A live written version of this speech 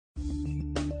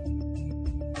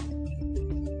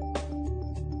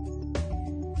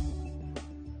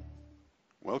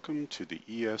Welcome to the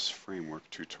esFramework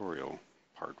tutorial,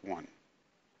 part 1.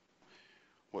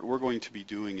 What we're going to be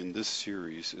doing in this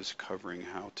series is covering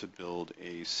how to build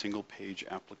a single page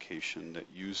application that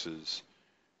uses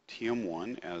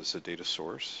TM1 as a data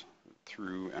source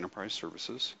through enterprise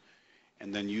services,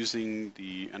 and then using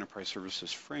the enterprise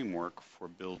services framework for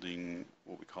building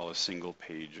what we call a single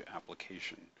page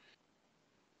application.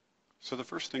 So the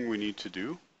first thing we need to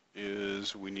do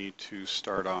is we need to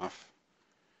start off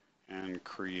and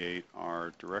create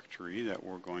our directory that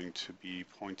we're going to be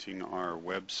pointing our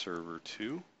web server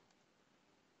to.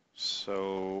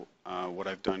 So what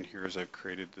I've done here is I've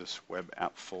created this web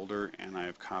app folder and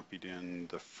I've copied in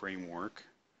the framework.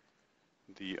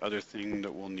 The other thing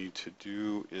that we'll need to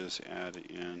do is add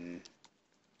in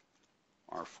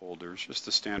our folders, just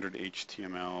the standard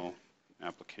HTML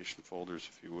application folders,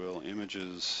 if you will,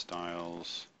 images,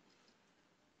 styles,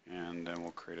 and then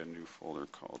we'll create a new folder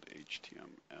called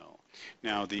HTML.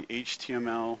 Now the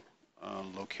HTML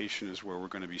location is where we're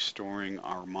going to be storing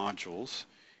our modules,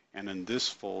 and in this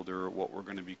folder what we're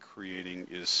going to be creating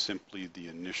is simply the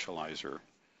initializer.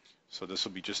 So this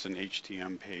will be just an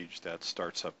HTML page that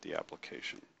starts up the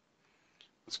application.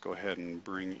 Let's go ahead and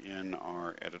bring in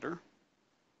our editor,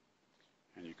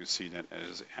 and you can see that it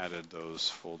has added those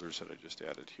folders that I just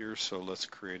added here. So let's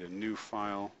create a new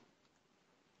file,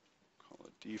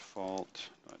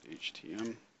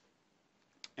 default.htm,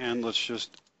 and let's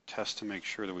just test to make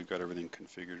sure that we've got everything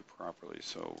configured properly.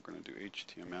 So we're going to do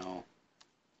HTML,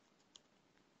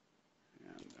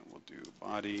 and then we'll do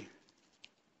body,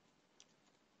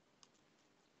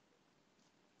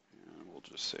 and we'll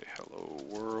just say hello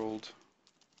world.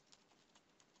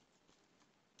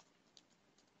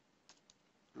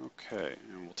 Okay,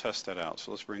 and we'll test that out. So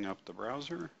let's bring up the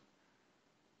browser,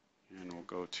 and we'll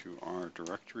go to our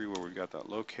directory where we've got that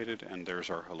located, and there's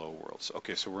our hello world. So,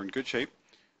 okay, so we're in good shape.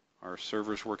 Our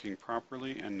server's working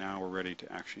properly, and now we're ready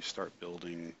to actually start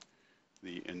building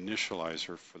the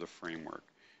initializer for the framework.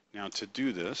 Now to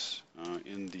do this,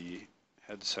 in the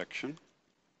head section,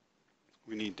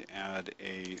 we need to add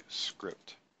a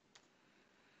script.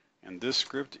 And this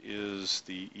script is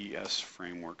the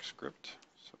esFramework script.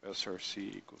 So src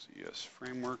equals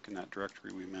esFramework, and that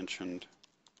directory we mentioned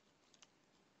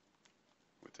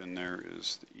within there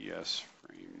is the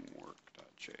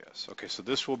esFramework.js. Okay, so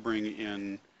this will bring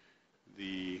in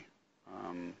the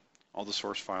all the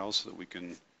source files so that we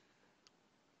can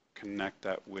connect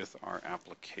that with our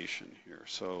application here.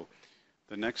 So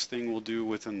the next thing we'll do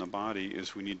within the body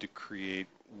is we need to create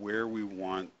where we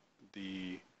want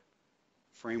the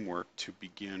framework to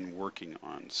begin working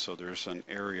on. So there's an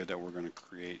area that we're going to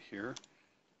create here,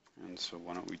 and so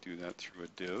why don't we do that through a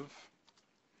div.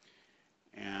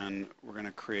 And we're going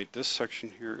to create this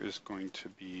section here is going to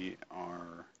be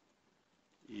our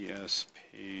ES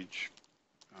page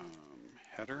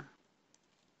header.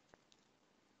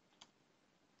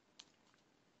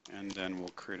 And then we'll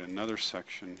create another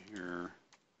section here.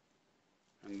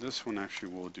 And this one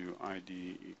actually will do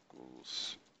ID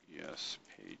equals ES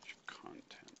page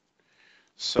content.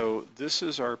 So this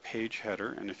is our page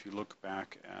header. And if you look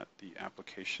back at the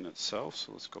application itself,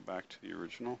 so let's go back to the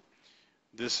original.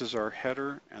 This is our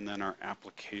header, and then our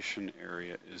application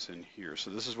area is in here. So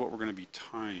this is what we're going to be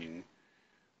tying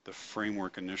the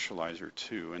framework initializer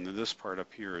to. And then this part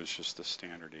up here is just the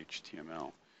standard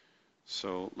HTML.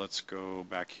 So let's go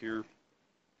back here.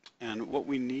 And what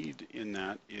we need in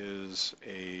that is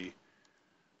a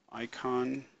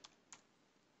icon.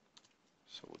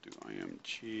 So we'll do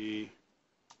img.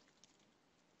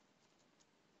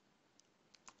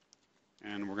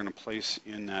 And we're going to place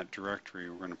in that directory,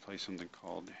 we're going to place something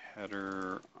called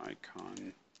header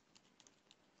icon.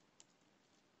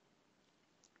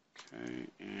 Okay,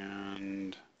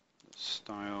 and the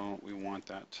style, we want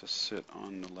that to sit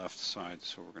on the left side,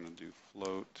 so we're going to do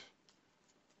float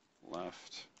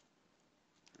left,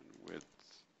 and width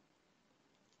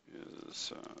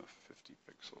is 50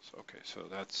 pixels. Okay, so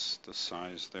that's the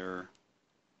size there.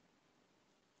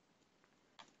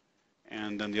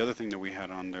 And then the other thing that we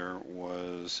had on there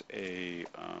was a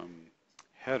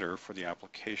header for the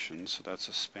application, so that's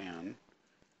a span.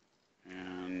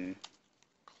 And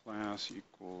class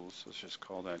equals, let's just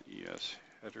call that ES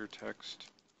header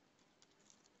text.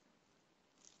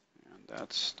 And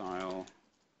that style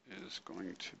is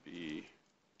going to be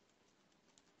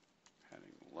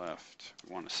heading left.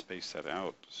 We want to space that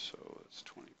out, so it's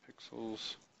 20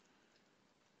 pixels.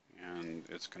 And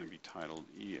it's going to be titled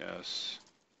ES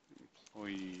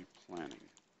Employee Planning.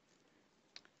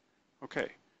 Okay,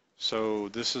 so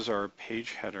this is our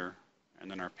page header and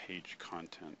then our page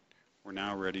content. We're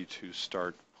now ready to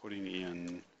start putting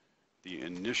in the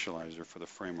initializer for the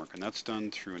framework, and that's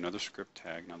done through another script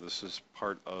tag. Now this is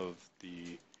part of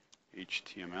the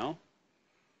HTML,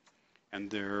 and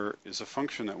there is a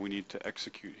function that we need to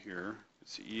execute here.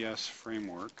 It's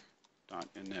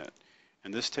esFramework.init,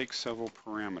 and this takes several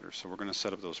parameters, so we're going to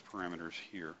set up those parameters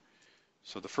here.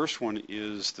 So the first one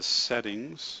is the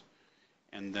settings,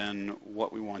 and then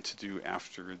what we want to do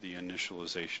after the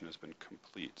initialization has been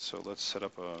complete. So let's set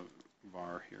up a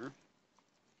var here,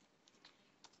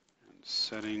 and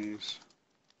settings.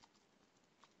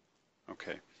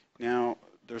 Okay, now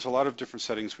there's a lot of different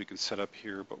settings we can set up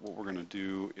here, but what we're going to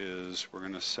do is we're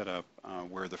going to set up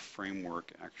where the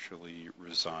framework actually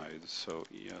resides. So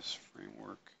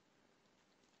esFramework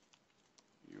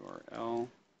URL,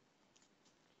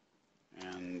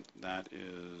 and that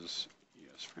is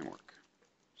esFramework.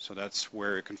 So that's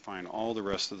where it can find all the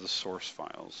rest of the source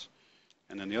files.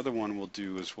 And then the other one we'll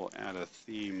do is we'll add a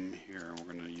theme here, and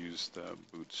we're going to use the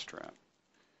Bootstrap.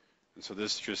 And so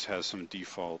this just has some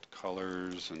default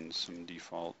colors and some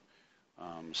default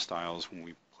styles when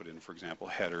we put in, for example,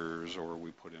 headers, or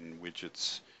we put in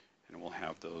widgets, and we'll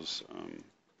have those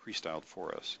pre-styled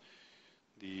for us.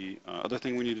 The other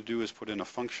thing we need to do is put in a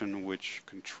function which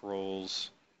controls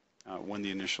when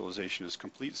the initialization is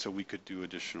complete, so we could do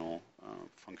additional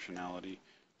functionality.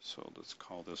 So let's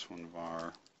call this one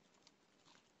var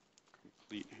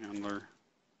complete handler,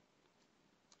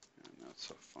 and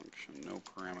that's a function, no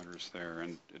parameters there,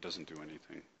 and it doesn't do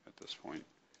anything at this point.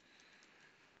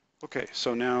 Okay,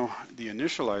 so now the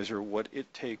initializer, what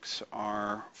it takes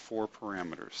are 4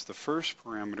 parameters. The first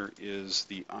parameter is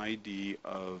the ID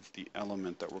of the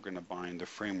element that we're going to bind the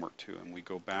framework to, and we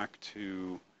go back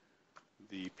to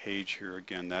the page here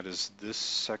again. That is this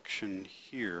section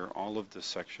here, all of this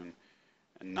section,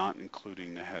 and not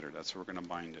including the header. That's what we're going to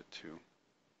bind it to.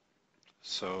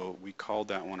 So we called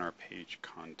that one our page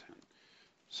content.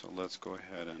 So let's go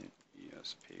ahead and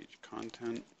es page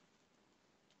content.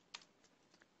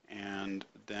 And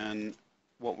then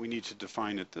what we need to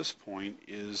define at this point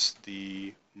is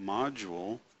the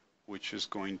module which is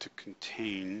going to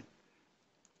contain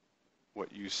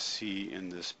what you see in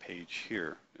this page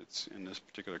here. It's, in this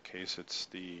particular case, it's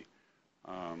the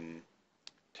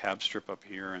tab strip up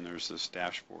here, and there's this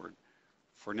dashboard.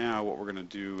 For now, what we're going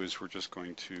to do is we're just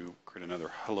going to create another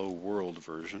hello world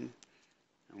version,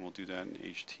 and we'll do that in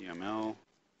HTML,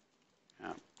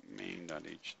 app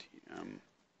main.htm,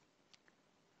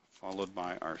 followed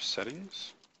by our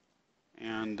settings,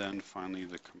 and then finally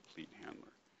the complete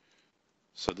handler.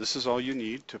 So this is all you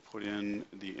need to put in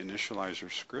the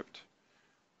initializer script.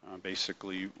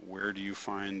 Basically, where do you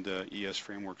find the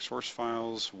esFramework source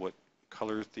files, what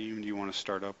color theme do you want to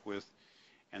start up with,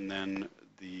 and then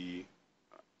the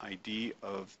ID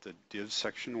of the div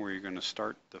section where you're going to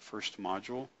start the first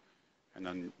module, and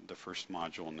then the first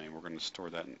module name. We're going to store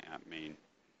that in app main.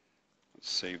 Let's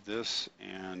save this,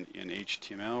 and in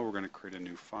HTML we're going to create a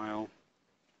new file,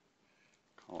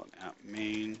 call it app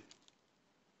main.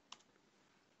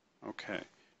 Okay,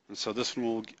 and so this one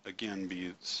will again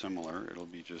be similar. It'll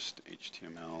be just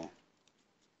HTML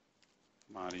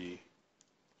body,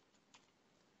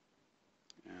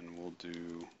 and we'll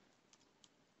do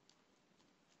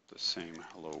the same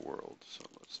hello world. So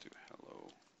let's do hello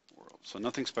world. So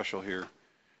nothing special here,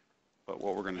 but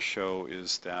what we're going to show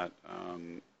is that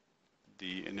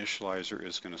the initializer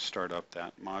is going to start up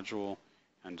that module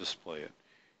and display it.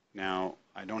 Now,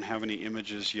 I don't have any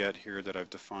images yet here that I've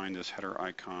defined as header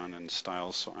icon and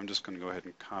styles, so I'm just going to go ahead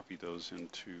and copy those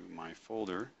into my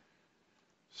folder.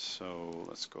 So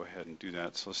let's go ahead and do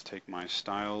that. So let's take my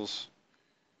styles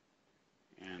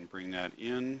and bring that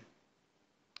in,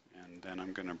 and then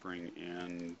I'm going to bring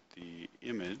in the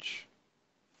image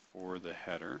for the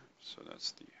header. So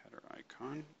that's the header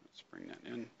icon. Let's bring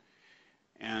that in.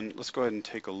 And let's go ahead and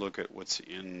take a look at what's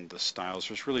in the styles.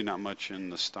 There's really not much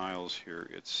in the styles here.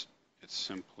 It's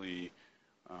simply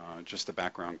just the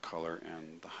background color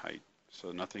and the height.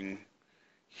 So nothing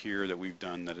here that we've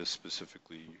done that is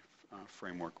specifically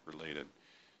framework related.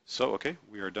 So okay,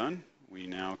 we are done. We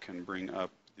now can bring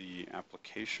up the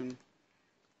application,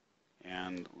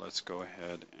 and let's go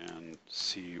ahead and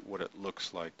see what it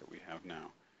looks like that we have now.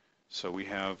 So we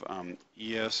have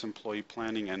ES Employee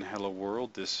Planning and Hello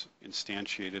World. This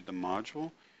instantiated the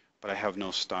module, but I have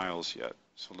no styles yet.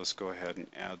 So let's go ahead and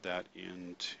add that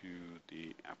into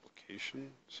the application.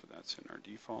 So that's in our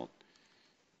default.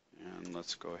 And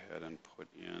let's go ahead and put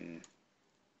in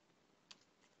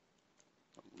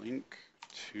a link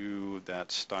to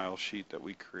that style sheet that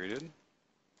we created.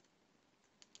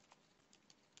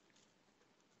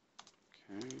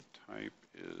 Okay, type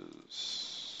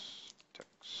is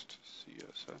text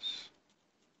CSS.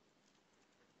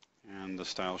 and the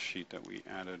style sheet that we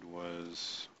added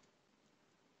was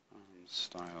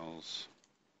styles.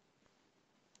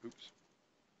 Oops.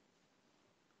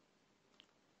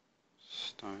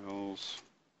 Styles.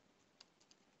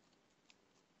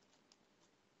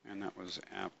 And that was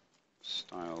app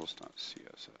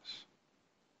styles.css.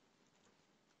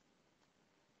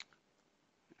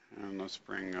 And let's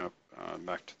bring up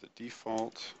back to the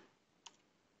default.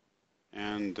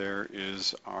 And there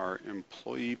is our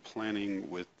employee planning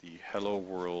with the Hello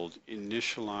World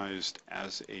initialized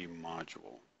as a module.